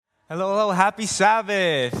Hello, hello, happy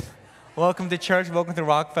Sabbath. Welcome to church, welcome to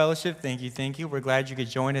Rock Fellowship. Thank you. We're glad you could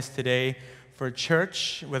join us today for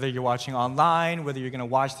church, whether you're watching online, whether you're going to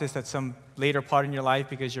watch this at some later part in your life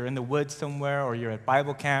because you're in the woods somewhere or you're at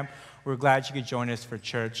Bible camp. We're glad you could join us for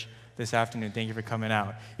church this afternoon. Thank you for coming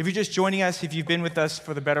out. If you're just joining us, if you've been with us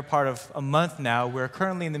for the better part of a month now, we're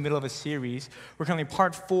currently in the middle of a series. We're currently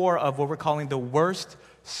part 4 of what we're calling the worst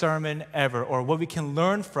sermon ever, or what we can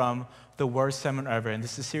learn from the worst sermon ever. And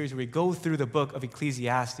this is a series where we go through the book of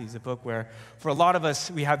Ecclesiastes, a book where, for a lot of us,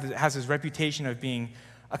 has this reputation of being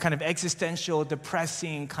a kind of existential,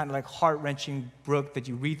 depressing, kind of like heart-wrenching book that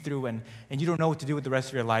you read through and you don't know what to do with the rest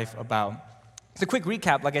of your life about. So a quick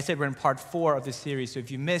recap, like I said, we're in part 4 of this series, so if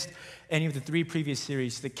you missed any of the 3 previous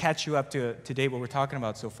series, to catch you up to today what we're talking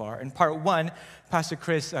about so far. In part 1, Pastor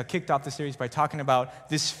Chris kicked off the series by talking about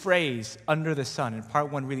this phrase, under the sun, and part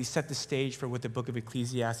 1 really set the stage for what the book of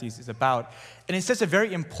Ecclesiastes is about. And it sets a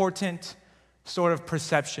very important sort of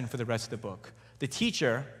perception for the rest of the book. The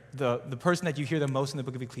teacher, the person that you hear the most in the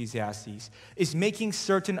book of Ecclesiastes, is making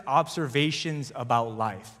certain observations about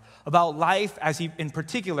life as in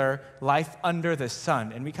particular, life under the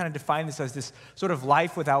sun. And we kind of define this as this sort of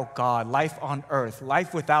life without God, life on earth,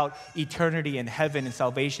 life without eternity in heaven and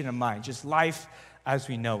salvation in mind, just life as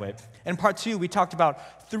we know it. In part 2, we talked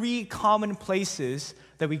about 3 common places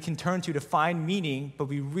that we can turn to find meaning, but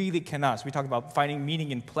we really cannot. So we talked about finding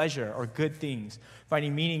meaning in pleasure or good things,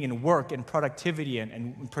 finding meaning in work and productivity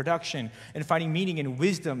and production, and finding meaning in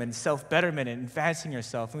wisdom and self-betterment and advancing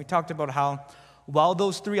yourself. And we talked about how while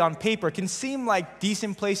those 3 on paper can seem like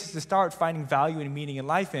decent places to start finding value and meaning in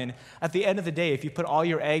life in, at the end of the day, if you put all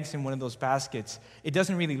your eggs in one of those baskets, it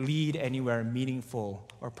doesn't really lead anywhere meaningful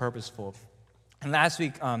or purposeful. And last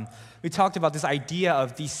week, we talked about this idea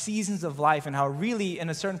of these seasons of life and how really, in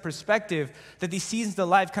a certain perspective, that these seasons of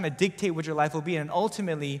life kind of dictate what your life will be. And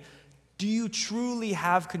ultimately, do you truly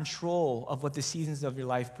have control of what the seasons of your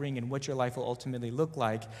life bring and what your life will ultimately look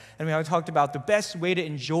like? And we talked about the best way to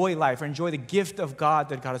enjoy life or enjoy the gift of God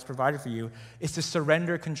that God has provided for you is to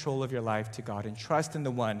surrender control of your life to God and trust in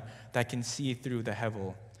the one that can see through the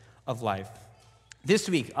hevel of life. This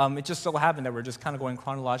week, it just so happened that we're just kind of going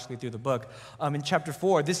chronologically through the book. In chapter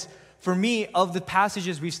 4, for me, of the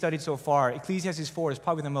passages we've studied so far, Ecclesiastes 4 is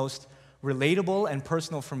probably the most relatable and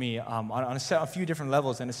personal for me on a few different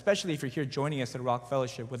levels, and especially if you're here joining us at Rock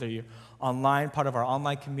Fellowship, whether you're online, part of our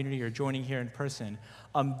online community, or joining here in person.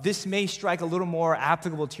 This may strike a little more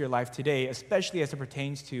applicable to your life today, especially as it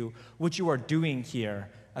pertains to what you are doing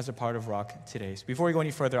here as a part of Rock today. So before we go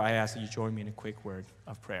any further, I ask that you join me in a quick word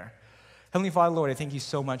of prayer. Heavenly Father, Lord, I thank you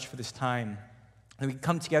so much for this time. And we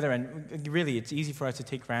come together, and really, it's easy for us to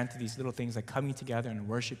take granted these little things like coming together and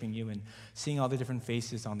worshiping you and seeing all the different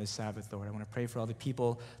faces on this Sabbath, Lord. I want to pray for all the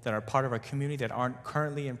people that are part of our community that aren't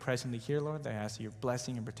currently and presently here, Lord. I ask that your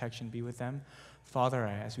blessing and protection be with them. Father,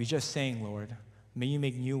 as we just sang, Lord, may you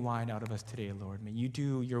make new wine out of us today, Lord. May you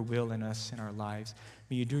do your will in us, in our lives.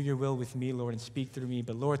 May you do your will with me, Lord, and speak through me.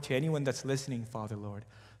 But Lord, to anyone that's listening, Father, Lord,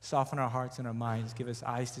 soften our hearts and our minds. Give us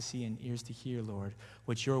eyes to see and ears to hear, Lord,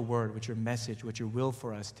 what your word, what your message, what your will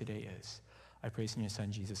for us today is. I praise in your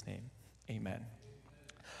Son, Jesus' name. Amen.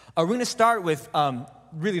 We're going to start with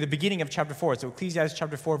really the beginning of chapter 4. So Ecclesiastes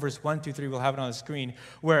chapter 4, verse 1 through 3, we'll have it on the screen,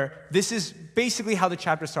 where this is basically how the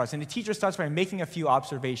chapter starts. And the teacher starts by making a few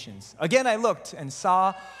observations. Again, I looked and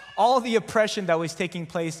saw all the oppression that was taking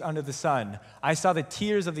place under the sun. I saw the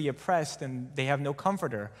tears of the oppressed, and they have no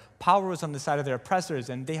comforter. Power was on the side of their oppressors,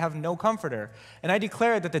 and they have no comforter. And I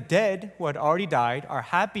declared that the dead who had already died are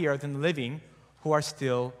happier than the living who are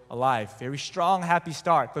still alive. Very strong, happy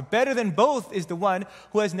start. But better than both is the one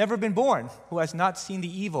who has never been born, who has not seen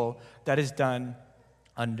the evil that is done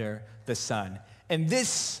under the sun. And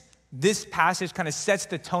this passage kind of sets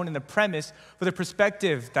the tone and the premise for the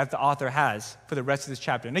perspective that the author has for the rest of this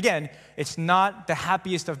chapter. And again, it's not the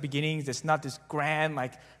happiest of beginnings. It's not this grand,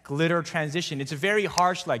 like, glitter transition. It's a very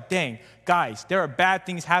harsh, like, dang, guys, there are bad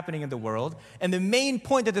things happening in the world. And the main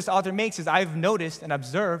point that this author makes is I've noticed and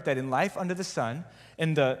observed that in life under the sun,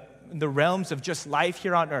 in the realms of just life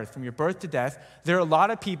here on earth, from your birth to death, there are a lot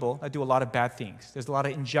of people that do a lot of bad things. There's a lot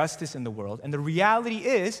of injustice in the world. And the reality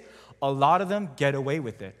is, a lot of them get away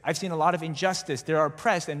with it. I've seen a lot of injustice. They are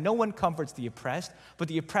oppressed, and no one comforts the oppressed, but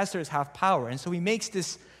the oppressors have power. And so he makes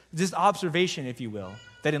this observation, if you will,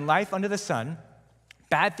 that in life under the sun,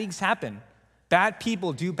 bad things happen. Bad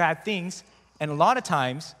people do bad things, and a lot of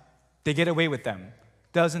times, they get away with them.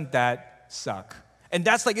 Doesn't that suck? And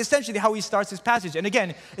that's like essentially how he starts this passage. And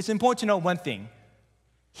again, it's important to know one thing.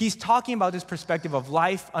 He's talking about this perspective of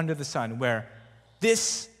life under the sun, where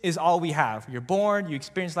this is all we have. You're born, you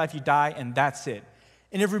experience life, you die, and that's it.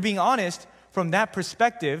 And if we're being honest, from that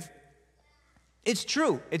perspective, it's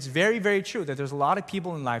true. It's very, very true that there's a lot of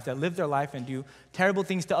people in life that live their life and do terrible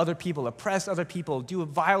things to other people, oppress other people, do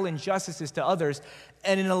vile injustices to others,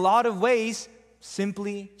 and in a lot of ways,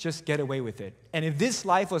 simply just get away with it. And if this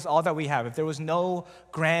life was all that we have, if there was no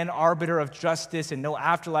grand arbiter of justice and no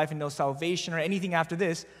afterlife and no salvation or anything after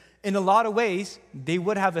this, in a lot of ways, they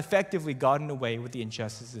would have effectively gotten away with the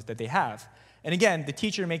injustices that they have. And again, the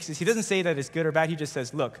teacher makes this, he doesn't say that it's good or bad, he just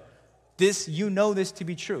says, look, you know this to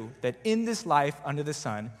be true, that in this life under the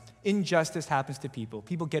sun, injustice happens to people.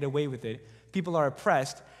 People get away with it. People are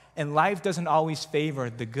oppressed, and life doesn't always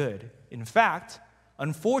favor the good. In fact,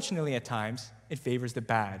 unfortunately at times, it favors the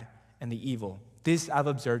bad and the evil. This I've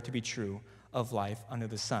observed to be true of life under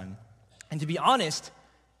the sun. And to be honest,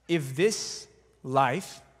 if this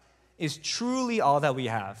life is truly all that we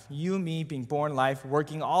have, you and me being born life,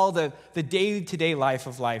 working all the day-to-day life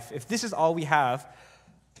of life, if this is all we have,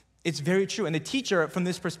 it's very true. And the teacher, from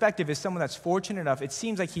this perspective, is someone that's fortunate enough. It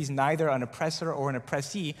seems like he's neither an oppressor or an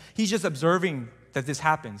oppressee. He's just observing that this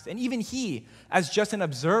happens. And even he, as just an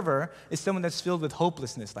observer, is someone that's filled with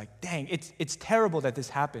hopelessness. Like, dang, it's terrible that this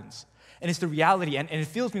happens. And it's the reality, and it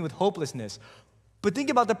fills me with hopelessness. But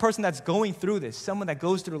think about the person that's going through this, someone that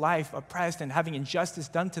goes through life oppressed and having injustice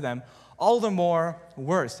done to them, all the more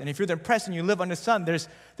worse. And if you're oppressed and you live under the sun,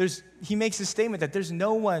 he makes this statement that there's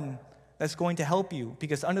no one that's going to help you,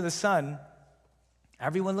 because under the sun,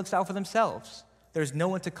 everyone looks out for themselves. There's no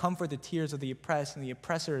one to comfort the tears of the oppressed, and the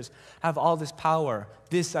oppressors have all this power.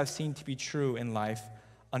 This I've seen to be true in life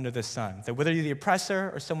under the sun. That whether you're the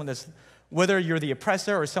oppressor or someone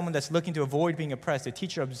that's looking to avoid being oppressed, the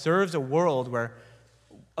teacher observes a world where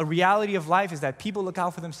a reality of life is that people look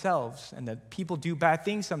out for themselves, and that people do bad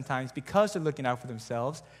things sometimes because they're looking out for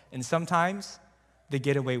themselves, and sometimes they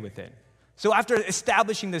get away with it. So after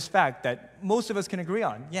establishing this fact that most of us can agree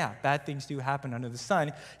on, yeah, bad things do happen under the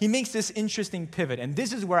sun, he makes this interesting pivot. And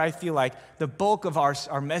this is where I feel like the bulk of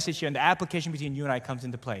our message here and the application between you and I comes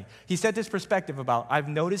into play. He set this perspective about, I've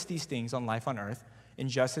noticed these things on life on earth.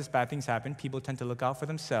 Injustice, bad things happen. People tend to look out for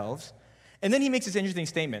themselves. And then he makes this interesting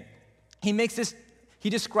statement. He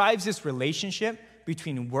describes this relationship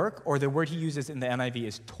between work, or the word he uses in the NIV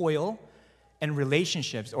is toil, and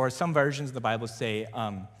relationships, or some versions of the Bible say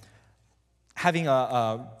having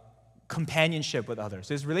a companionship with others.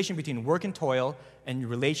 There's a relation between work and toil and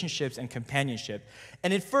relationships and companionship.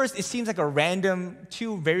 And at first, it seems like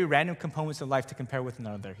two very random components of life to compare with one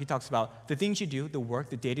another. He talks about the things you do, the work,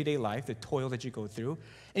 the day-to-day life, the toil that you go through.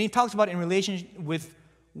 And he talks about in relation with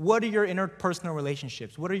what are your interpersonal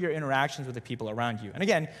relationships? What are your interactions with the people around you? And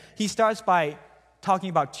again, he starts by talking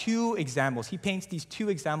about two examples. He paints these two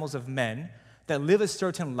examples of men that live a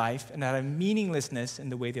certain life and that have meaninglessness in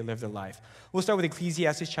the way they live their life. We'll start with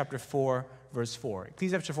Ecclesiastes chapter 4, verse 4.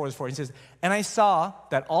 Ecclesiastes chapter 4, verse 4, he says, "And I saw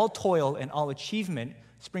that all toil and all achievement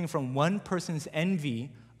spring from one person's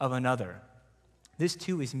envy of another. This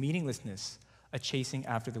too is meaninglessness, a chasing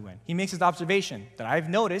after the wind." He makes this observation that I've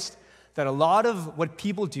noticed that a lot of what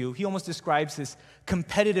people do, he almost describes this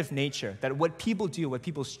competitive nature, that what people do, what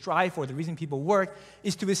people strive for, the reason people work,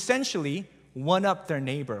 is to essentially one-up their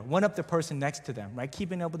neighbor, one-up the person next to them, right?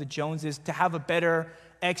 Keeping up with the Joneses, to have a better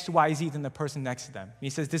X, Y, Z than the person next to them. And he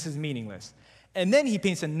says this is meaningless. And then he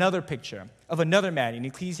paints another picture of another man in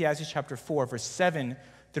Ecclesiastes chapter 4, verse 7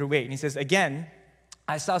 through 8. And he says, "Again,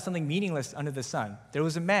 I saw something meaningless under the sun. There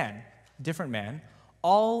was a man, a different man,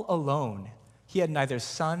 all alone. He had neither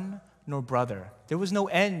son nor brother. There was no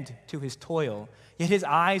end to his toil, yet his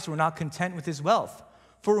eyes were not content with his wealth.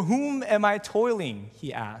 'For whom am I toiling?'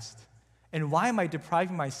 he asked. 'And why am I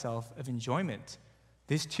depriving myself of enjoyment?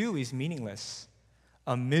 This too is meaningless,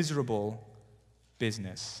 a miserable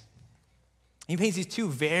business.'" He paints these two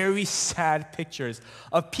very sad pictures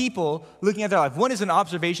of people looking at their life. One is an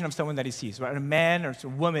observation of someone that he sees, right? A man or a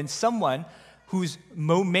woman, someone whose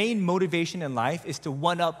main motivation in life is to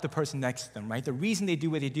one-up the person next to them, right? The reason they do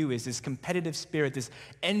what they do is this competitive spirit, this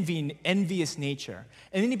envious nature.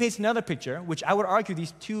 And then he paints another picture, which I would argue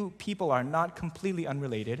these two people are not completely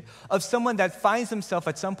unrelated, of someone that finds himself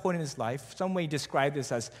at some point in his life, some way describe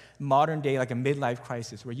this as modern day, like a midlife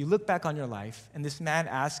crisis, where you look back on your life, and this man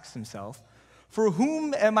asks himself, "For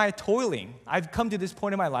whom am I toiling? I've come to this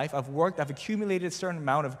point in my life, I've worked, I've accumulated a certain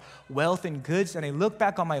amount of wealth and goods, and I look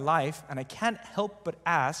back on my life, and I can't help but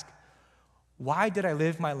ask, why did I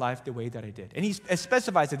live my life the way that I did?" And he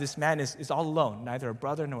specifies that this man is all alone, neither a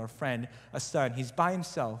brother nor a friend, a son. He's by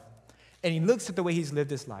himself, and he looks at the way he's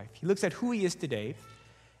lived his life. He looks at who he is today,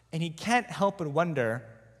 and he can't help but wonder,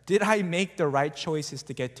 did I make the right choices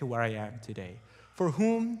to get to where I am today? For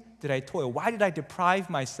whom did I toil? Why did I deprive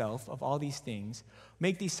myself of all these things,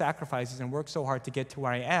 make these sacrifices, and work so hard to get to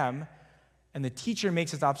where I am? And the teacher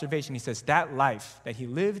makes his observation. He says, that life that he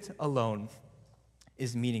lived alone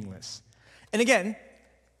is meaningless. And again,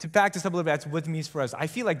 to back this up a little bit, that's what it means for us. I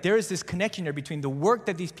feel like there is this connection here between the work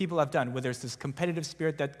that these people have done, whether it's this competitive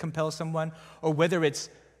spirit that compels someone, or whether it's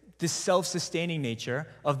this self-sustaining nature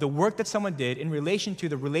of the work that someone did in relation to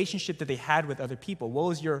the relationship that they had with other people. What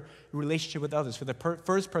was your relationship with others? For the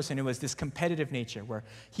first person, it was this competitive nature where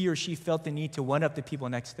he or she felt the need to one-up the people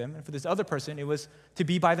next to them. And for this other person, it was to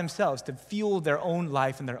be by themselves, to fuel their own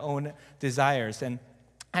life and their own desires. And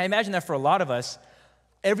I imagine that for a lot of us,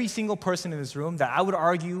 every single person in this room, that I would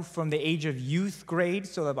argue from the age of youth grade,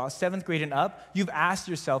 so about 7th grade and up, you've asked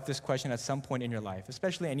yourself this question at some point in your life,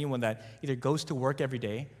 especially anyone that either goes to work every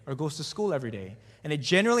day or goes to school every day. And it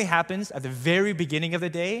generally happens at the very beginning of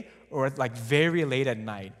the day or at like very late at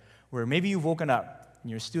night, where maybe you've woken up,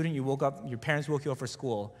 and you're a student, you woke up, your parents woke you up for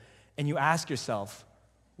school, and you ask yourself,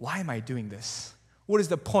 why am I doing this? What is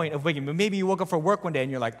the point of waking up? Maybe you woke up for work one day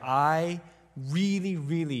and you're like, I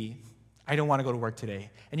don't want to go to work today.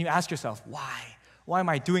 And you ask yourself, why? Why am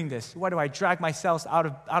I doing this? Why do I drag myself out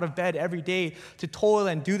of bed every day to toil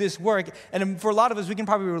and do this work? And for a lot of us, we can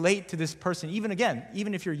probably relate to this person, even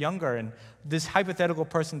if you're younger, and this hypothetical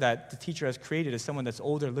person that the teacher has created is someone that's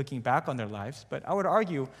older looking back on their lives. But I would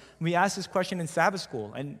argue, we asked this question in Sabbath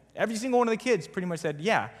school, and every single one of the kids pretty much said,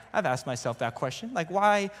 yeah, I've asked myself that question. Like,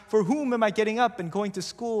 why, for whom am I getting up and going to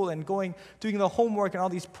school and doing the homework and all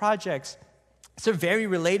these projects? It's a very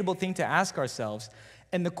relatable thing to ask ourselves.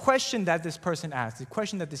 And the question that this person asked, the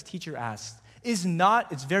question that this teacher asked, it's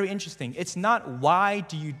very interesting. It's not why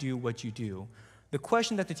do you do what you do. The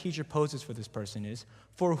question that the teacher poses for this person is,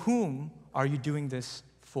 for whom are you doing this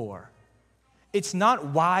for? It's not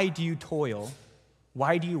why do you toil,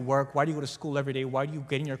 why do you work, why do you go to school every day, why do you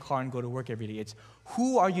get in your car and go to work every day. It's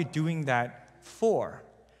who are you doing that for?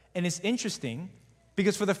 And it's interesting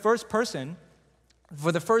because for the first person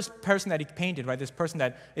that he painted, right, this person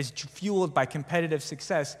that is fueled by competitive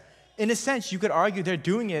success, in a sense, you could argue they're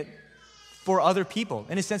doing it for other people,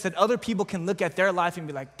 in a sense that other people can look at their life and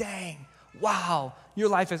be like, dang, wow, your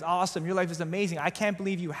life is awesome, your life is amazing, I can't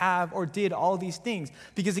believe you have or did all these things.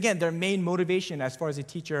 Because again, their main motivation, as far as the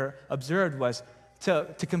teacher observed, was to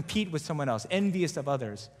compete with someone else, envious of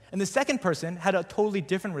others. And the second person had a totally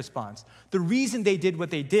different response. The reason they did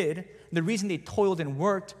what they did, the reason they toiled and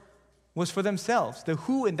worked, was for themselves. The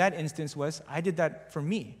who in that instance was, I did that for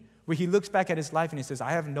me. Where he looks back at his life and he says,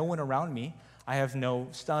 I have no one around me. I have no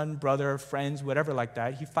son, brother, friends, whatever like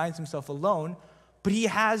that. He finds himself alone, but he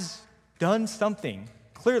has done something,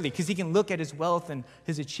 clearly, because he can look at his wealth and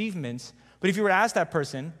his achievements. But if you were to ask that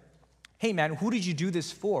person, hey man, who did you do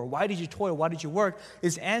this for? Why did you toil? Why did you work?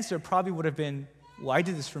 His answer probably would have been, well, I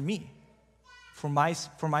did this for me, for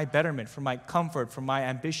my betterment, for my comfort, for my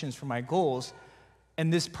ambitions, for my goals.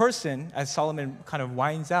 And this person, as Solomon kind of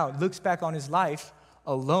winds out, looks back on his life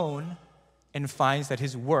alone and finds that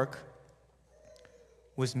his work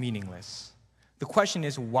was meaningless. The question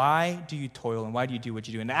is, why do you toil and why do you do what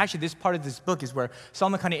you do? And actually, this part of this book is where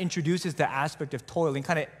Solomon kind of introduces the aspect of toil and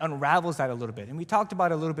kind of unravels that a little bit. And we talked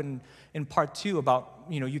about it a little bit in part 2 about,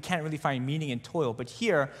 you can't really find meaning in toil. But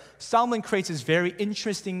here, Solomon creates this very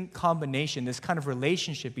interesting combination, this kind of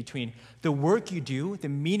relationship between the work you do, the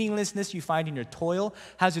meaninglessness you find in your toil,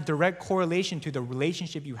 has a direct correlation to the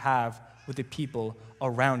relationship you have with the people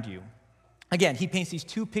around you. Again, he paints these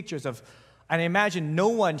two pictures of, and I imagine no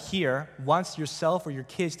one here wants yourself or your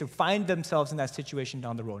kids to find themselves in that situation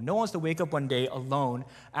down the road. No one wants to wake up one day alone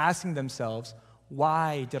asking themselves,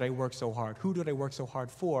 why did I work so hard? Who did I work so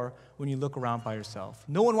hard for when you look around by yourself?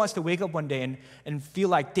 No one wants to wake up one day and feel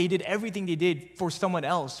like they did everything they did for someone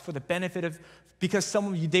else, for the benefit of, because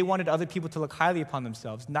they wanted other people to look highly upon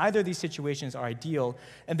themselves. Neither of these situations are ideal,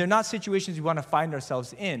 and they're not situations we want to find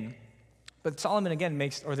ourselves in. But Solomon again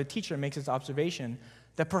the teacher makes this observation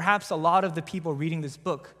that perhaps a lot of the people reading this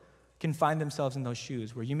book can find themselves in those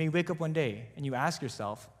shoes, where you may wake up one day and you ask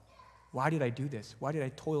yourself, why did I do this? Why did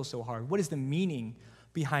I toil so hard? What is the meaning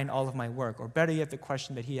behind all of my work? Or better yet, the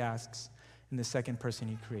question that he asks in the second person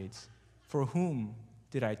he creates, for whom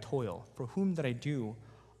did I toil? For whom did I do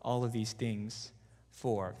all of these things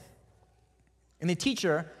for? And the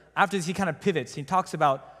teacher, after this, he kind of pivots. He talks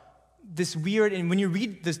about this weird, and when you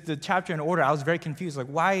read the chapter in order, I was very confused. Like,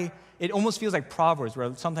 why? It almost feels like Proverbs,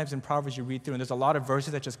 where sometimes in Proverbs you read through, and there's a lot of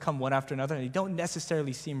verses that just come one after another, and they don't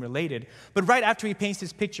necessarily seem related. But right after he paints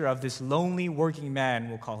this picture of this lonely working man,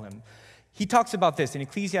 we'll call him, he talks about this in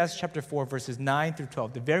Ecclesiastes chapter 4, verses 9 through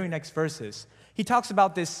 12, the very next verses. He talks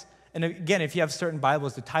about this And again, if you have certain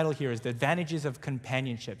Bibles, the title here is The Advantages of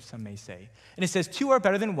Companionship, some may say. And it says, two are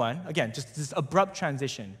better than one. Again, just this abrupt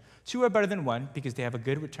transition. Two are better than one because they have a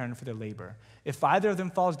good return for their labor. If either of them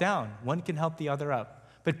falls down, one can help the other up.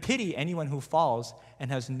 But pity anyone who falls and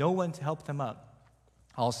has no one to help them up.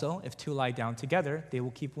 Also, if two lie down together, they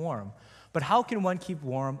will keep warm. But how can one keep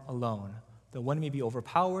warm alone? Though one may be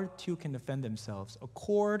overpowered, two can defend themselves. A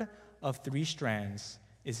cord of 3 strands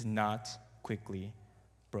is not quickly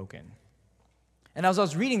broken. And as I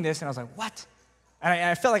was reading this, and I was like, what? And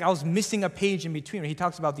I felt like I was missing a page in between. He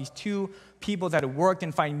talks about these 2 people that have worked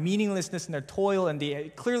and find meaninglessness in their toil, and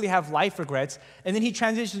they clearly have life regrets. And then he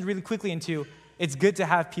transitions really quickly into, it's good to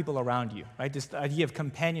have people around you, right? This idea of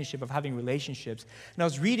companionship, of having relationships. And I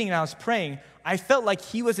was reading and I was praying. I felt like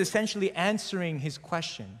he was essentially answering his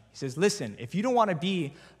question. He says, listen, if you don't want to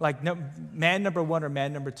be like man number 1 or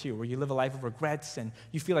man number 2, where you live a life of regrets and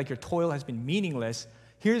you feel like your toil has been meaningless,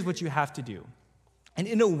 here's what you have to do. And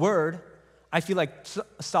in a word, I feel like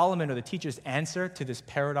Solomon, or the teacher's answer to this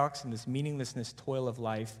paradox and this meaninglessness toil of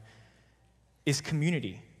life, is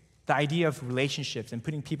community. The idea of relationships and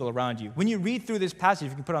putting people around you. When you read through this passage,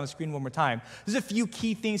 if you can put it on the screen one more time, there's a few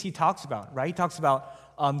key things he talks about, right? He talks about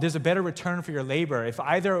there's a better return for your labor.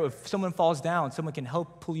 If someone falls down, someone can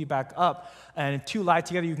help pull you back up. And if 2 lie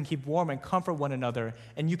together, you can keep warm and comfort one another.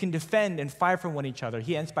 And you can defend and fight for one each other.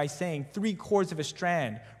 He ends by saying 3 cords of a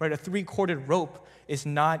strand, right? A 3-corded rope is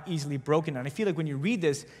not easily broken. And I feel like when you read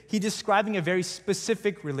this, he's describing a very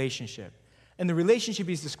specific relationship. And the relationship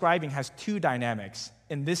he's describing has 2 dynamics.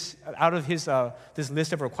 And this, out of his this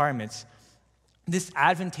list of requirements, this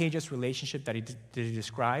advantageous relationship that he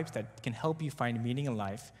describes that can help you find meaning in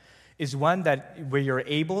life is one where you're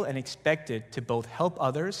able and expected to both help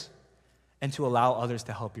others and to allow others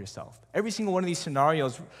to help yourself. Every single one of these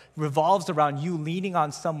scenarios revolves around you leaning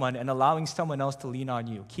on someone and allowing someone else to lean on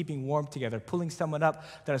you, keeping warm together, pulling someone up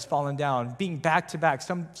that has fallen down, being back to back.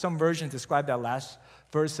 Some versions describe that last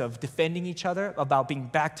verse of defending each other, about being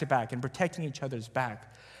back to back and protecting each other's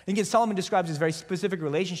back. And again, Solomon describes this very specific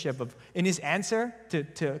relationship in his answer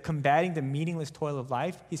to combating the meaningless toil of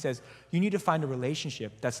life. He says, you need to find a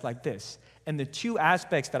relationship that's like this. And the 2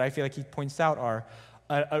 aspects that I feel like he points out are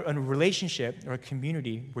a relationship or a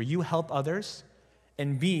community where you help others,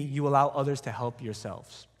 and B, you allow others to help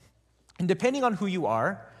yourselves. And depending on who you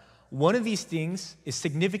are, one of these things is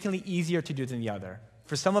significantly easier to do than the other.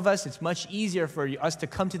 For some of us, it's much easier for us to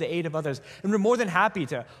come to the aid of others. And we're more than happy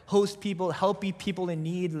to host people, help people in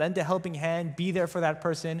need, lend a helping hand, be there for that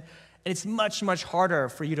person. And it's much, much harder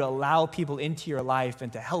for you to allow people into your life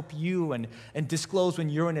and to help you and disclose when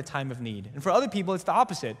you're in a time of need. And for other people, it's the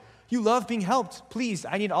opposite. You love being helped. Please,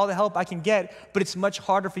 I need all the help I can get. But it's much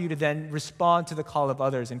harder for you to then respond to the call of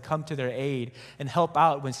others and come to their aid and help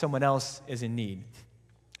out when someone else is in need.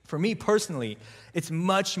 For me personally, it's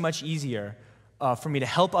much, much easier for me to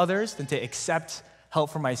help others than to accept help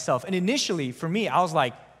for myself. And initially, for me, I was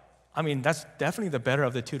like, that's definitely the better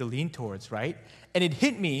of the 2 to lean towards, right? And it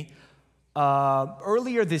hit me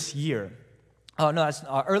earlier this year.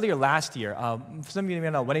 Earlier last year. Some of you may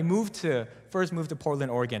know, when I first moved to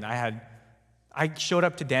Portland, Oregon, I showed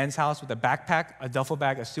up to Dan's house with a backpack, a duffel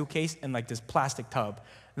bag, a suitcase, and like this plastic tub.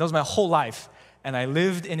 And that was my whole life. And I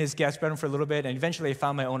lived in his guest bedroom for a little bit, and eventually I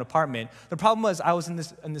found my own apartment. The problem was I was in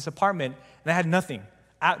this apartment, and I had nothing.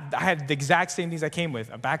 I had the exact same things I came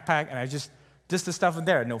with, a backpack, and just the stuff in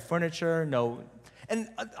there. No furniture, And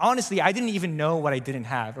honestly, I didn't even know what I didn't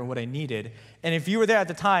have or what I needed. And if you were there at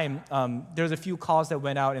the time, there was a few calls that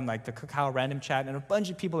went out in like the Kakao random chat, and a bunch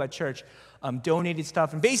of people at church donated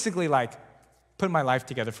stuff, and basically like put my life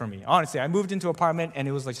together for me. Honestly, I moved into an apartment, and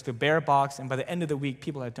it was like just a bare box, and by the end of the week,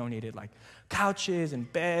 people had donated like couches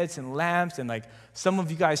and beds and lamps, and like some of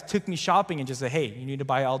you guys took me shopping and just said, hey, you need to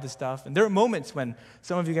buy all this stuff. And there were moments when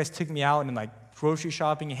some of you guys took me out and like grocery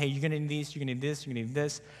shopping, and hey, you're gonna need these, you're gonna need this, you're gonna need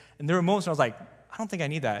this. And there were moments when I was like, I don't think I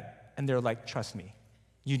need that. And they're like, trust me,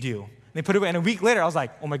 you do. And they put it away, and a week later, I was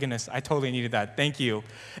like, oh my goodness, I totally needed that, thank you.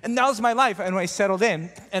 And that was my life, and when I settled in,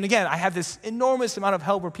 and again, I had this enormous amount of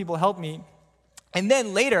help where people helped me. And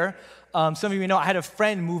then later, some of you know, I had a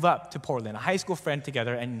friend move up to Portland, a high school friend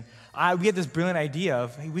together, and we had this brilliant idea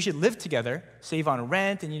of, hey, we should live together, save on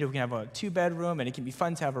rent, and we can have a 2-bedroom, and it can be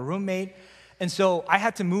fun to have a roommate. And so I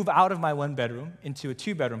had to move out of my 1-bedroom into a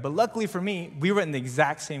 2-bedroom. But luckily for me, we were in the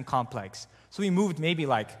exact same complex. So we moved maybe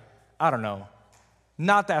like, I don't know,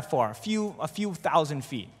 not that far, a few thousand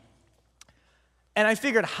feet. And I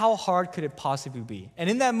figured, how hard could it possibly be? And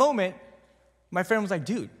in that moment, my friend was like,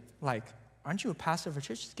 dude, like, aren't you a pastor of a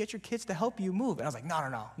church? Just get your kids to help you move. And I was like, no,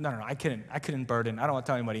 I couldn't burden. I don't want to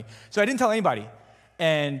tell anybody. So I didn't tell anybody.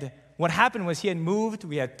 And what happened was he had moved,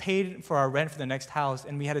 we had paid for our rent for the next house,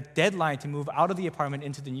 and we had a deadline to move out of the apartment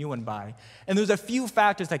into the new one by. And there was a few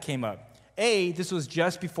factors that came up. A, this was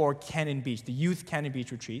just before Cannon Beach, the youth Cannon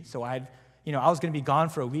Beach retreat, so I was going to be gone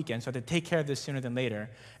for a weekend, so I had to take care of this sooner than later.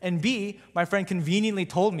 And B, my friend conveniently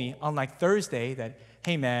told me on like Thursday that,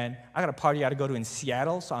 hey man, I got a party I got to go to in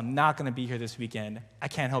Seattle, so I'm not going to be here this weekend. I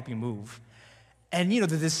can't help you move. And the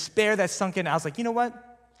despair that sunk in, I was like, you know what?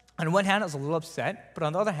 On one hand, I was a little upset, but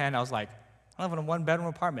on the other hand, I was like, I live in a one-bedroom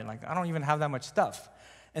apartment. Like, I don't even have that much stuff.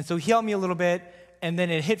 And so he helped me a little bit, and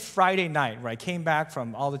then it hit Friday night, where I came back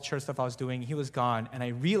from all the church stuff I was doing. He was gone, and I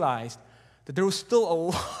realized that there was still a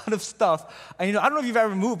lot of stuff. I don't know if you've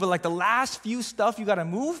ever moved, but like the last few stuff you gotta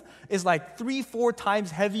move is like 3-4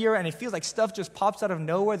 times heavier, and it feels like stuff just pops out of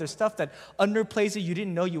nowhere. There's stuff that underplays that you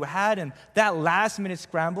didn't know you had, and that last-minute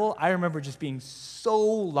scramble, I remember just being so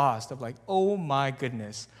lost of like, oh my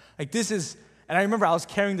goodness. Like and I remember I was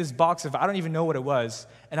carrying this box of, I don't even know what it was,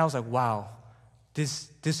 and I was like, wow,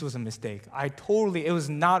 this was a mistake. It was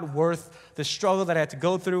not worth the struggle that I had to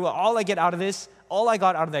go through. All I got out of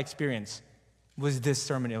that experience was this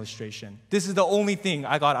sermon illustration. This is the only thing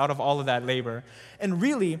I got out of all of that labor. And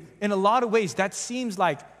really, in a lot of ways, that seems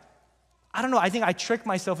like, I don't know, I think I tricked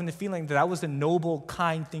myself into feeling that was a noble,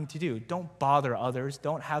 kind thing to do. Don't bother others.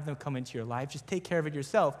 Don't have them come into your life. Just take care of it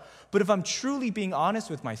yourself. But if I'm truly being honest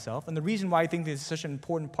with myself, and the reason why I think this is such an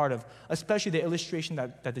important part of, especially the illustration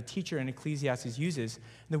that the teacher in Ecclesiastes uses,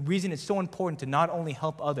 and the reason it's so important to not only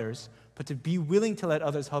help others, but to be willing to let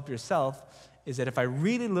others help yourself, is that if I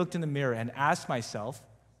really looked in the mirror and asked myself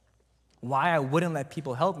why I wouldn't let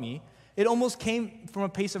people help me, it almost came from a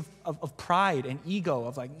place of pride and ego,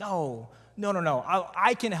 of like, no.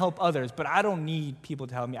 I can help others, but I don't need people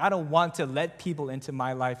to help me. I don't want to let people into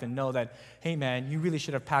my life and know that, hey man, you really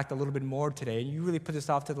should have packed a little bit more today. You really put this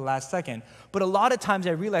off to the last second. But a lot of times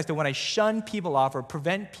I realized that when I shun people off or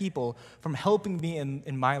prevent people from helping me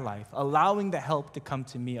in my life, allowing the help to come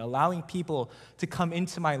to me, allowing people to come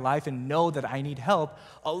into my life and know that I need help,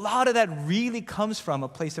 a lot of that really comes from a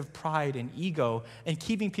place of pride and ego and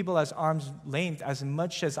keeping people as arm's length, as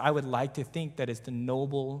much as I would like to think that it's the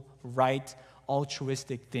noble, right,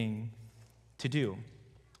 altruistic thing to do.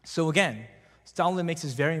 So again, Solomon makes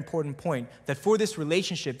this very important point that for this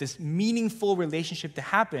relationship, this meaningful relationship to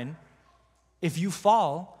happen, if you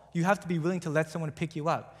fall, you have to be willing to let someone pick you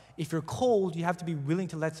up. If you're cold, you have to be willing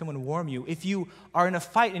to let someone warm you. If you are in a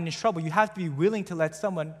fight and in trouble, you have to be willing to let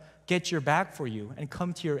someone get your back for you and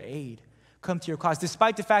come to your aid, come to your cause.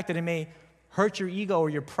 Despite the fact that it may hurt your ego or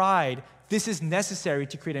your pride, this is necessary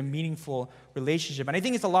to create a meaningful relationship. And I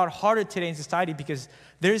think it's a lot harder today in society because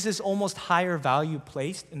there's this almost higher value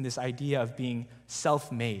placed in this idea of being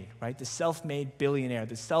self-made, right? The self-made billionaire,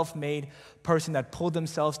 the self-made person that pulled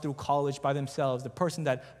themselves through college by themselves, the person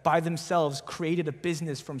that by themselves created a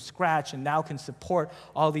business from scratch and now can support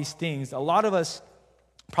all these things. A lot of us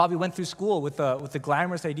probably went through school with the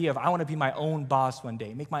glamorous idea of I want to be my own boss one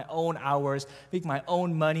day, make my own hours, make my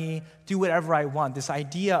own money, do whatever I want. This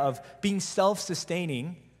idea of being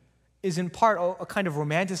self-sustaining is in part a kind of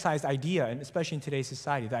romanticized idea, and especially in today's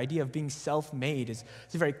society. The idea of being self-made is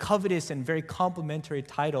a very covetous and very complimentary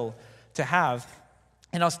title to have.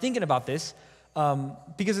 And I was thinking about this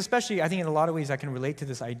because especially I think in a lot of ways I can relate to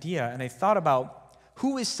this idea, and I thought about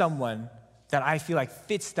who is someone that I feel like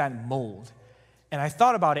fits that mold. And I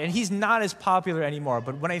thought about it, and he's not as popular anymore,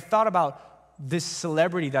 but when I thought about this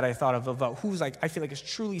celebrity that I thought of about who's like, I feel like is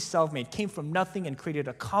truly self-made, came from nothing and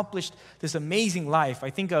accomplished this amazing life, I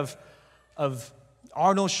think of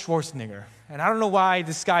Arnold Schwarzenegger. And I don't know why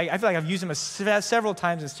this guy, I feel like I've used him several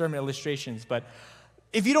times in sermon illustrations, but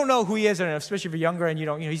if you don't know who he is, and especially if you're younger and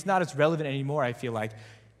he's not as relevant anymore, I feel like,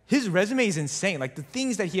 his resume is insane. Like the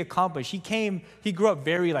things that he accomplished, he grew up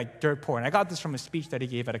very like dirt poor. And I got this from a speech that he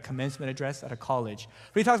gave at a commencement address at a college.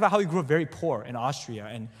 But he talks about how he grew up very poor in Austria.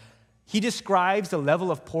 And he describes the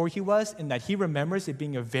level of poor he was in that he remembers it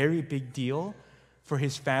being a very big deal for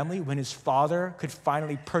his family when his father could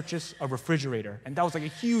finally purchase a refrigerator. And that was like a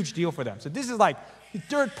huge deal for them. So this is like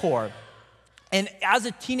dirt poor. And as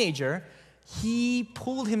a teenager, he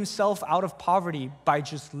pulled himself out of poverty by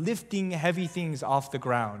just lifting heavy things off the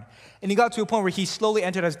ground. And he got to a point where he slowly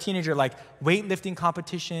entered as a teenager like weightlifting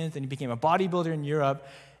competitions, and he became a bodybuilder in Europe.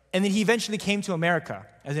 And then he eventually came to America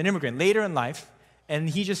as an immigrant later in life, and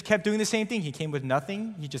he just kept doing the same thing. He came with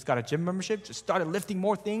nothing. He just got a gym membership, just started lifting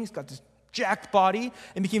more things, got this jacked body,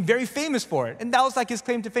 and became very famous for it. And that was like his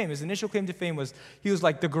claim to fame. His initial claim to fame was he was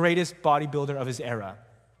like the greatest bodybuilder of his era.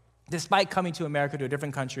 Despite coming to America, to a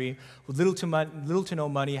different country, with little to no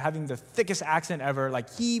money, having the thickest accent ever, like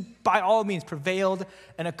he, by all means, prevailed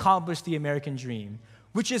and accomplished the American dream,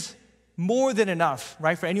 which is more than enough,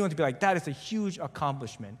 right, for anyone to be like, that is a huge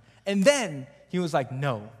accomplishment. And then he was like,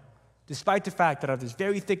 no. Despite the fact that I have this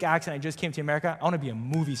very thick accent, I just came to America, I want to be a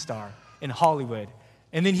movie star in Hollywood.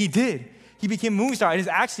 And then he did. He became a movie star. And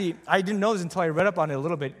actually, I didn't know this until I read up on it a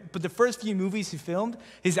little bit, but the first few movies he filmed,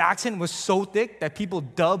 his accent was so thick that people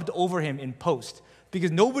dubbed over him in post because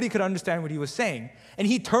nobody could understand what he was saying. And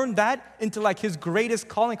he turned that into like his greatest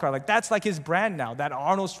calling card. Like that's like his brand now, that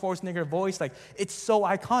Arnold Schwarzenegger voice. Like it's so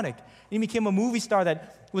iconic. And he became a movie star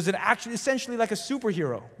that was essentially like a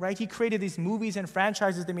superhero, right? He created these movies and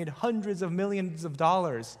franchises that made hundreds of millions of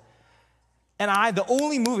dollars. And the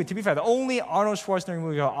only movie, to be fair, the only Arnold Schwarzenegger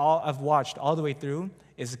movie I've watched all the way through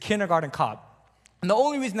is Kindergarten Cop. And the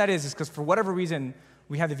only reason that is because for whatever reason,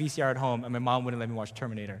 we had the VCR at home and my mom wouldn't let me watch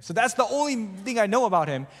Terminator. So that's the only thing I know about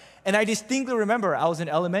him. And I distinctly remember I was in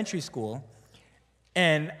elementary school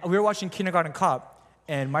and we were watching Kindergarten Cop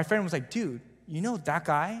and my friend was like, dude, you know that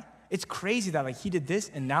guy? It's crazy that like he did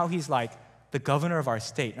this and now he's like the governor of our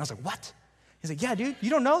state. And I was like, what? He's like, yeah, dude, you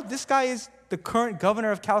don't know? This guy is the current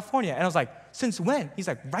governor of California. And I was like, since when? He's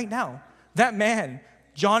like, right now. That man,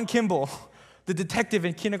 John Kimball, the detective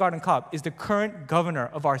in Kindergarten Cop, is the current governor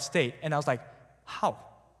of our state. And I was like, how?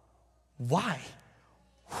 Why?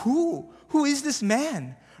 Who is this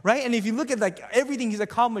man? Right? And if you look at like everything he's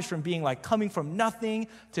accomplished from being like coming from nothing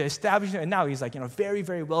to establishing, and now he's like, very,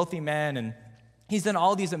 very wealthy man, and he's done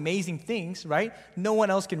all these amazing things, right? No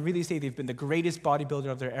one else can really say they've been the greatest bodybuilder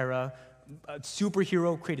of their era, a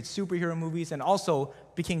superhero, created superhero movies, and also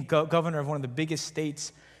became governor of one of the biggest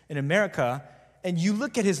states in America. And you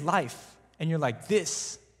look at his life, and you're like,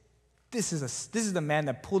 this is the man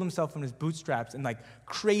that pulled himself from his bootstraps and like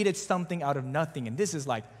created something out of nothing. And this is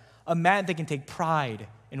like a man that can take pride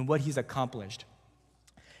in what he's accomplished.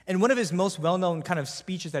 And one of his most well-known kind of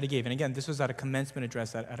speeches that he gave, and again, this was at a commencement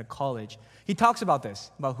address at a college, he talks about this,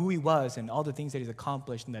 about who he was and all the things that he's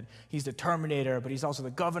accomplished and that he's the Terminator, but he's also the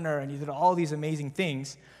governor, and he did all these amazing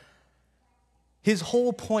things. His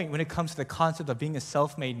whole point when it comes to the concept of being a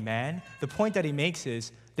self-made man, the point that he makes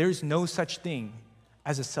is there's no such thing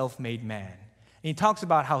as a self-made man. And he talks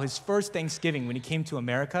about how his first Thanksgiving when he came to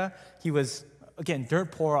America, he was, again,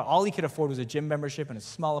 dirt poor. All he could afford was a gym membership and a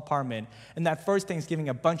small apartment. And that first Thanksgiving,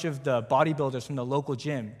 a bunch of the bodybuilders from the local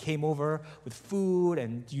gym came over with food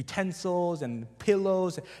and utensils and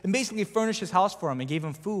pillows and basically furnished his house for him and gave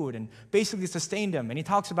him food and basically sustained him. And he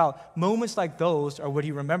talks about moments like those are what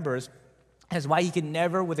he remembers as why he can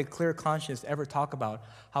never, with a clear conscience, ever talk about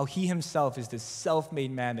how he himself is this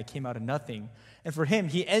self-made man that came out of nothing. And for him,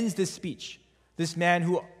 he ends this speech. This man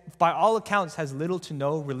who, by all accounts, has little to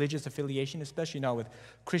no religious affiliation, especially now with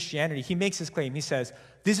Christianity, he makes this claim. He says,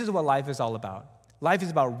 this is what life is all about. Life is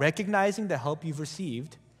about recognizing the help you've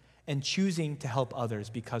received and choosing to help others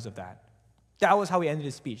because of that. That was how he ended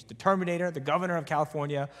his speech. The Terminator, the governor of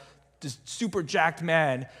California, this super jacked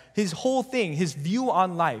man, his whole thing, his view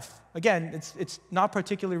on life, again, it's not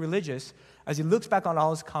particularly religious, as he looks back on all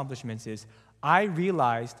his accomplishments is, I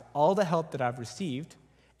realized all the help that I've received,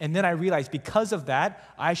 and then I realized because of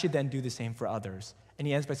that, I should then do the same for others. And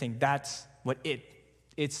he ends by saying, that's what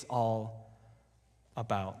it's all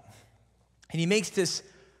about. And he makes this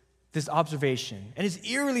observation, and it's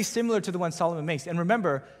eerily similar to the one Solomon makes. And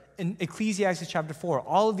remember, in Ecclesiastes chapter 4,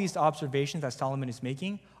 all of these observations that Solomon is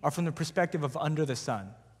making are from the perspective of under the sun.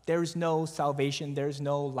 There is no salvation, there is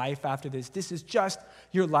no life after this. This is just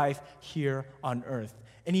your life here on earth.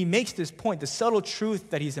 And he makes this point, the subtle truth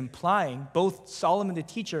that he's implying, both Solomon the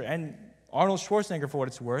teacher and Arnold Schwarzenegger for what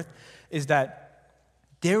it's worth, is that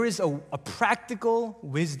there is a practical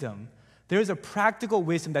wisdom. There is a practical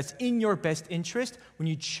wisdom that's in your best interest when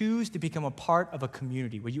you choose to become a part of a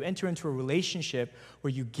community, where you enter into a relationship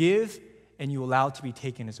where you give and you allow to be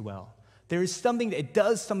taken as well. There is something that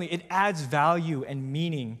it adds value and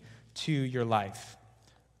meaning to your life.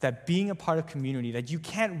 That being a part of community that you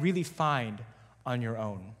can't really find on your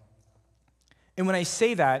own. And when I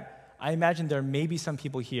say that, I imagine there may be some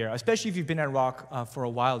people here, especially if you've been at Rock for a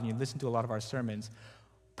while and you listen to a lot of our sermons.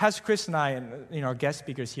 Pastor Chris and I, and our guest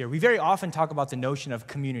speakers here, we very often talk about the notion of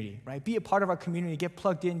community, right? Be a part of our community, get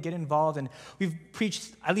plugged in, get involved, and we've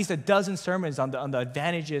preached at least a dozen sermons on the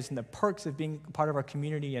advantages and the perks of being a part of our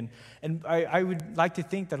community, and I would like to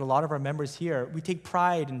think that a lot of our members here, we take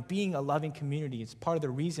pride in being a loving community. It's part of the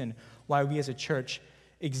reason why we as a church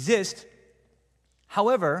exist.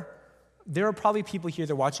 However, there are probably people here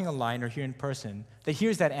that are watching online or here in person that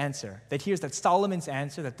hears that answer, that hears that Solomon's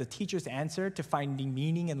answer, that the teacher's answer to finding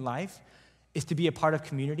meaning in life is to be a part of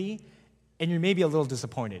community, and you're maybe a little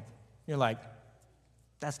disappointed. You're like,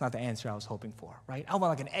 That's not the answer I was hoping for, right? I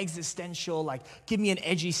want like an existential, like, give me an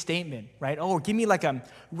edgy statement, right? Or give me like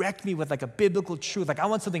wreck me with like a biblical truth. Like, I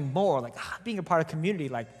want something more, like being a part of community.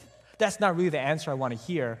 Like, that's not really the answer I want to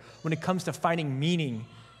hear when it comes to finding meaning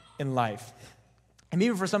in life. And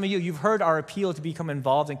maybe for some of you, you've heard our appeal to become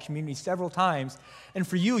involved in community several times. And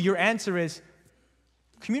for you, your answer is,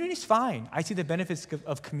 community's fine. I see the benefits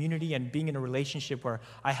of community and being in a relationship where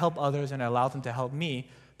I help others and I allow them to help me.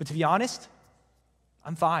 But to be honest,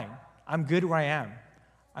 I'm fine. I'm good where I am.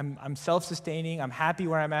 I'm self-sustaining. I'm happy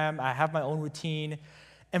where I am. I have my own routine.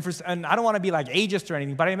 And I don't want to be like ageist or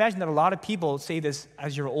anything, but I imagine that a lot of people say this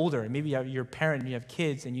as you're older. Maybe you're a parent and you have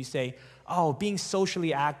kids and you say, oh, being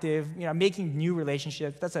socially active, making new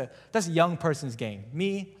relationships, that's a young person's game.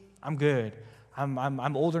 Me, I'm good.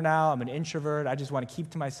 I'm older now. I'm an introvert. I just want to keep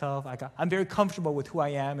to myself. I'm very comfortable with who I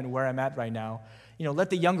am and where I'm at right now.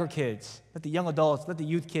 Let the younger kids, let the young adults, let the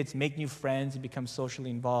youth kids make new friends and become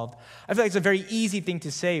socially involved. I feel like it's a very easy thing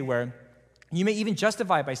to say where you may even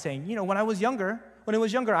justify it by saying, when I was younger,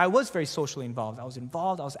 I was very socially involved. I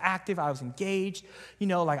was active, I was engaged,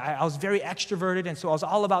 I was very extroverted, and so I was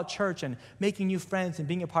all about church and making new friends and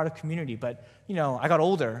being a part of community. But, I got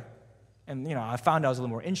older, and, I found I was a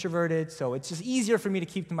little more introverted, so it's just easier for me to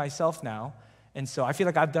keep to myself now. And so I feel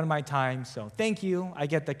like I've done my time, so thank you. I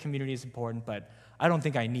get that community is important, but I don't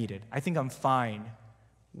think I need it. I think I'm fine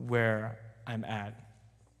where I'm at.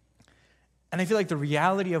 And I feel like the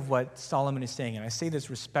reality of what Solomon is saying, and I say this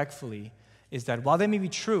respectfully, is that while that may be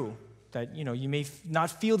true, that you may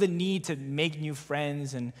not feel the need to make new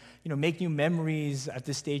friends and make new memories at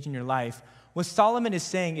this stage in your life, what Solomon is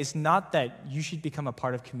saying is not that you should become a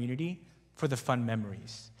part of community for the fun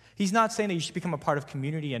memories. He's not saying that you should become a part of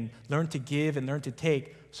community and learn to give and learn to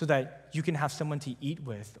take so that you can have someone to eat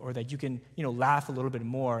with or that you can laugh a little bit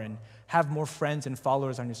more and have more friends and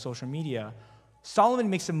followers on your social media. Solomon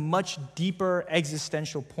makes a much deeper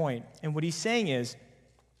existential point, and what he's saying is,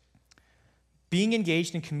 being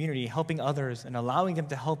engaged in community, helping others, and allowing them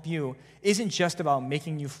to help you isn't just about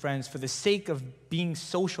making new friends for the sake of being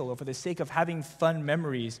social or for the sake of having fun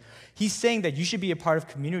memories. He's saying that you should be a part of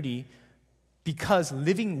community because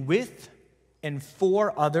living with and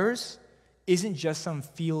for others isn't just some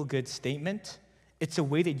feel-good statement. It's a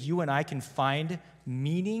way that you and I can find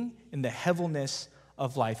meaning in the heaviness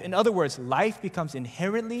of life. In other words, life becomes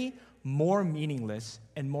inherently more meaningless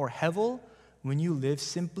and more heavy when you live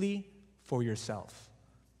simply for yourself.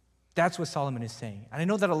 That's what Solomon is saying. And I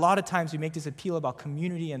know that a lot of times we make this appeal about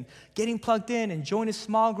community and getting plugged in and join a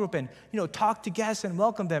small group and talk to guests and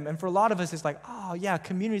welcome them. And for a lot of us, it's like, oh yeah,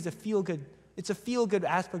 community is a feel-good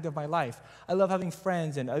aspect of my life. I love having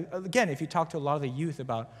friends. And again, if you talk to a lot of the youth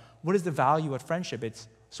about what is the value of friendship, it's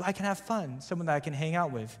so I can have fun, someone that I can hang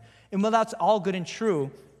out with. And while that's all good and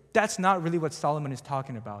true, that's not really what Solomon is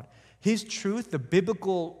talking about. His truth, the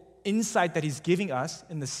biblical insight that he's giving us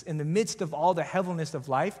in the midst of all the heaviness of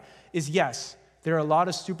life is, yes, there are a lot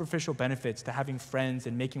of superficial benefits to having friends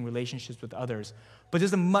and making relationships with others, but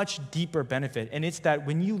there's a much deeper benefit, and it's that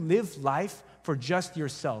when you live life for just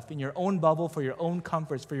yourself, in your own bubble, for your own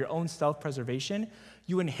comforts, for your own self-preservation,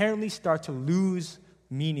 you inherently start to lose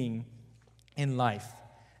meaning in life.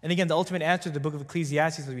 And again, the ultimate answer to the book of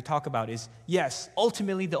Ecclesiastes that we talk about is, yes,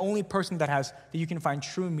 ultimately the only person that you can find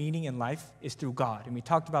true meaning in life is through God. And we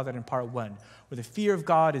talked about that in part 1, where the fear of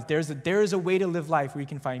God is there is a way to live life where you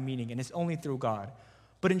can find meaning, and it's only through God.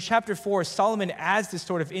 But in chapter 4, Solomon adds this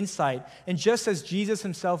sort of insight, and just as Jesus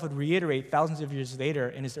himself would reiterate thousands of years later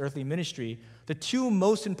in his earthly ministry, the two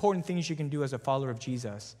most important things you can do as a follower of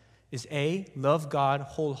Jesus is A, love God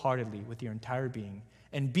wholeheartedly with your entire being,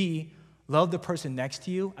 and B, love the person next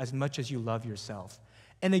to you as much as you love yourself.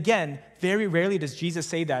 And again, very rarely does Jesus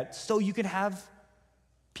say that so you can have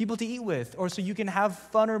people to eat with, or so you can have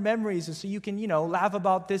funner memories, or so you can, laugh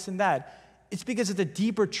about this and that. It's because of the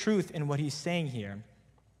deeper truth in what he's saying here.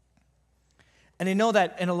 And I know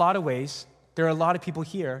that in a lot of ways, there are a lot of people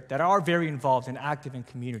here that are very involved and active in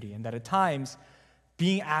community, and that at times,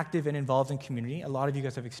 being active and involved in community, a lot of you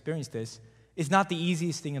guys have experienced this, is not the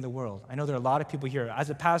easiest thing in the world. I know there are a lot of people here. As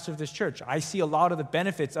a pastor of this church, I see a lot of the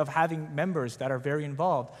benefits of having members that are very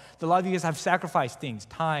involved. A lot of you guys have sacrificed things,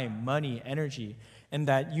 time, money, energy, and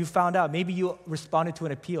that you found out, maybe you responded to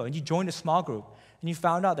an appeal and you joined a small group, and you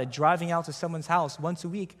found out that driving out to someone's house once a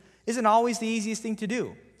week isn't always the easiest thing to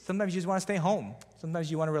do. Sometimes you just want to stay home.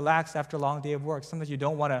 Sometimes you want to relax after a long day of work. Sometimes you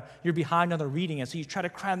don't want to, you're behind on the reading, and so you try to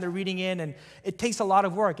cram the reading in, and it takes a lot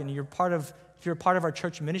of work, and if you're part of our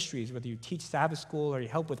church ministries, whether you teach Sabbath school or you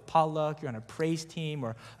help with potluck, you're on a praise team,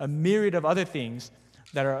 or a myriad of other things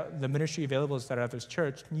that are the ministry available that are at this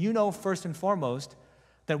church, you know first and foremost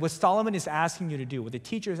that what Solomon is asking you to do, what the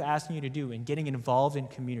teacher is asking you to do in getting involved in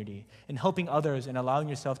community and helping others and allowing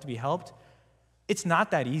yourself to be helped, it's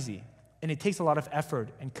not that easy. And it takes a lot of effort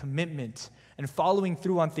and commitment and following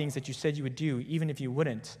through on things that you said you would do, even if you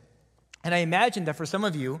wouldn't. And I imagine that for some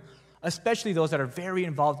of you, especially those that are very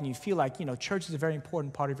involved and you feel like, church is a very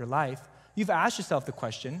important part of your life, you've asked yourself the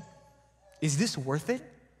question, is this worth it?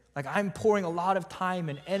 Like, I'm pouring a lot of time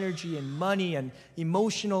and energy and money and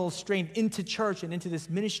emotional strength into church and into this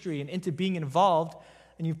ministry and into being involved,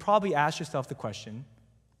 and you've probably asked yourself the question,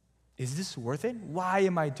 is this worth it? Why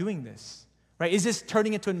am I doing this? Right? Is this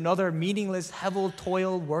turning into another meaningless, hevel,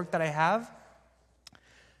 toil work that I have?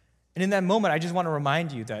 And in that moment, I just want to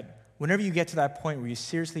remind you that whenever you get to that point where you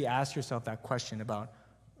seriously ask yourself that question about,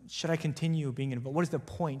 should I continue being involved? What is the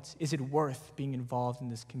point? Is it worth being involved in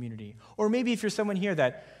this community? Or maybe if you're someone here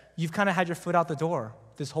that you've kind of had your foot out the door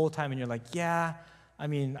this whole time and you're like, yeah,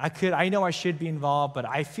 I know I should be involved, but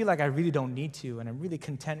I feel like I really don't need to, and I'm really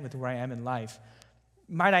content with where I am in life.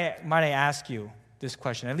 Might I ask you this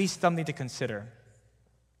question, at least something to consider?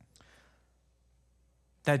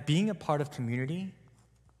 That being a part of community,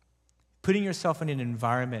 putting yourself in an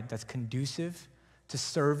environment that's conducive to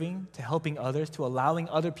serving, to helping others, to allowing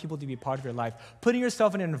other people to be part of your life, putting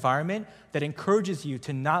yourself in an environment that encourages you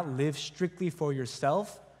to not live strictly for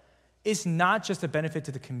yourself, is not just a benefit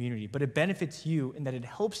to the community, but it benefits you in that it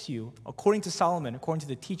helps you, according to Solomon, according to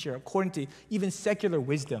the teacher, according to even secular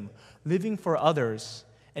wisdom, living for others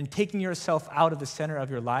and taking yourself out of the center of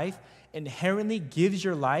your life inherently gives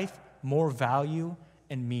your life more value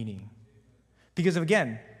and meaning. Because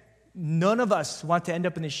again, none of us want to end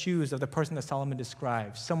up in the shoes of the person that Solomon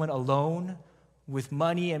describes, someone alone with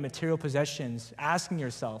money and material possessions, asking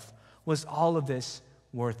yourself, was all of this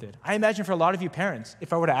worth it? I imagine for a lot of you parents,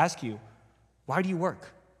 if I were to ask you, why do you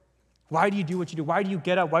work? Why do you do what you do? Why do you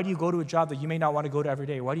get up? Why do you go to a job that you may not want to go to every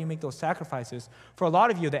day? Why do you make those sacrifices? For a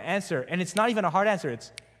lot of you, the answer, and it's not even a hard answer,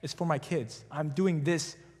 it's for my kids. I'm doing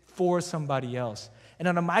this for somebody else. And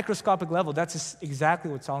on a microscopic level, that's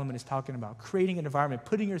exactly what Solomon is talking about. Creating an environment,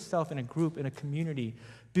 putting yourself in a group, in a community,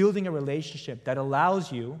 building a relationship that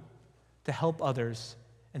allows you to help others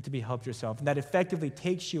and to be helped yourself. And that effectively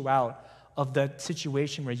takes you out of the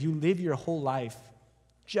situation where you live your whole life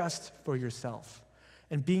just for yourself.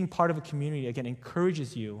 And being part of a community, again,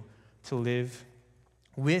 encourages you to live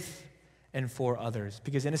with and for others.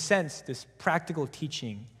 Because in a sense, this practical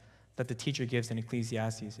teaching that the teacher gives in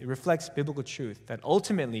Ecclesiastes, it reflects biblical truth that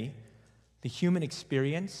ultimately the human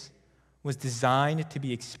experience was designed to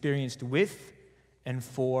be experienced with and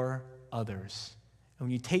for others. And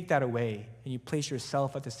when you take that away and you place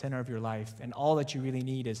yourself at the center of your life and all that you really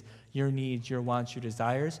need is your needs, your wants, your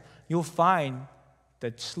desires, you'll find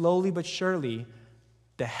that slowly but surely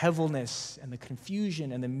the heaviness and the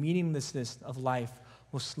confusion and the meaninglessness of life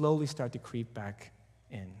will slowly start to creep back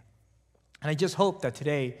in. And I just hope that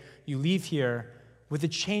today you leave here with a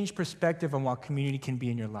changed perspective on what community can be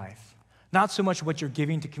in your life. Not so much what you're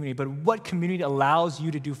giving to community, but what community allows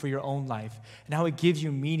you to do for your own life and how it gives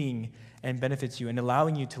you meaning and benefits you and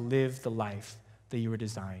allowing you to live the life that you were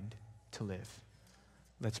designed to live.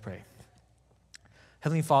 Let's pray.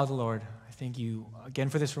 Heavenly Father, Lord, I thank you again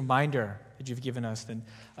for this reminder that you've given us. And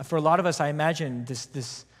for a lot of us, I imagine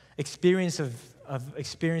this experience of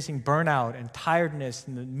experiencing burnout and tiredness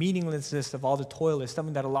and the meaninglessness of all the toil is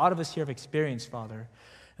something that a lot of us here have experienced, Father.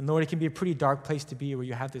 And Lord, it can be a pretty dark place to be where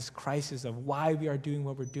you have this crisis of why we are doing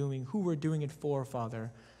what we're doing, who we're doing it for,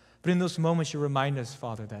 Father. But in those moments, you remind us,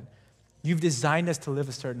 Father, that you've designed us to live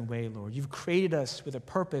a certain way, Lord. You've created us with a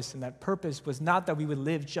purpose, and that purpose was not that we would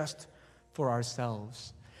live just for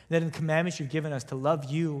ourselves. And that in the commandments you've given us to love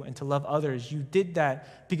you and to love others, you did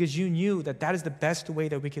that because you knew that that is the best way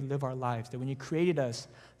that we can live our lives. That when you created us,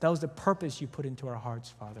 that was the purpose you put into our hearts,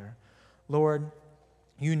 Father. Lord,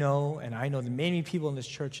 you know, and I know that many people in this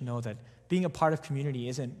church know that being a part of community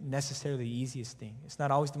isn't necessarily the easiest thing. It's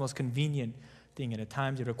not always the most convenient thing, and at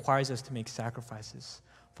times it requires us to make sacrifices.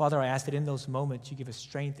 Father, I ask that in those moments you give us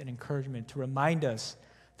strength and encouragement to remind us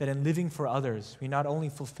that in living for others, we not only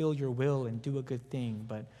fulfill your will and do a good thing,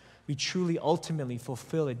 but we truly ultimately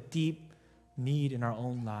fulfill a deep need in our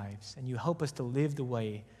own lives. And you help us to live the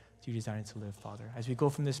way you designed to live, Father. As we go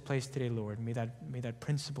from this place today, Lord, may that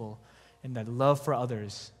principle and that love for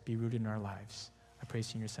others be rooted in our lives. I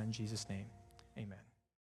praise you in your Son, Jesus' name. Amen.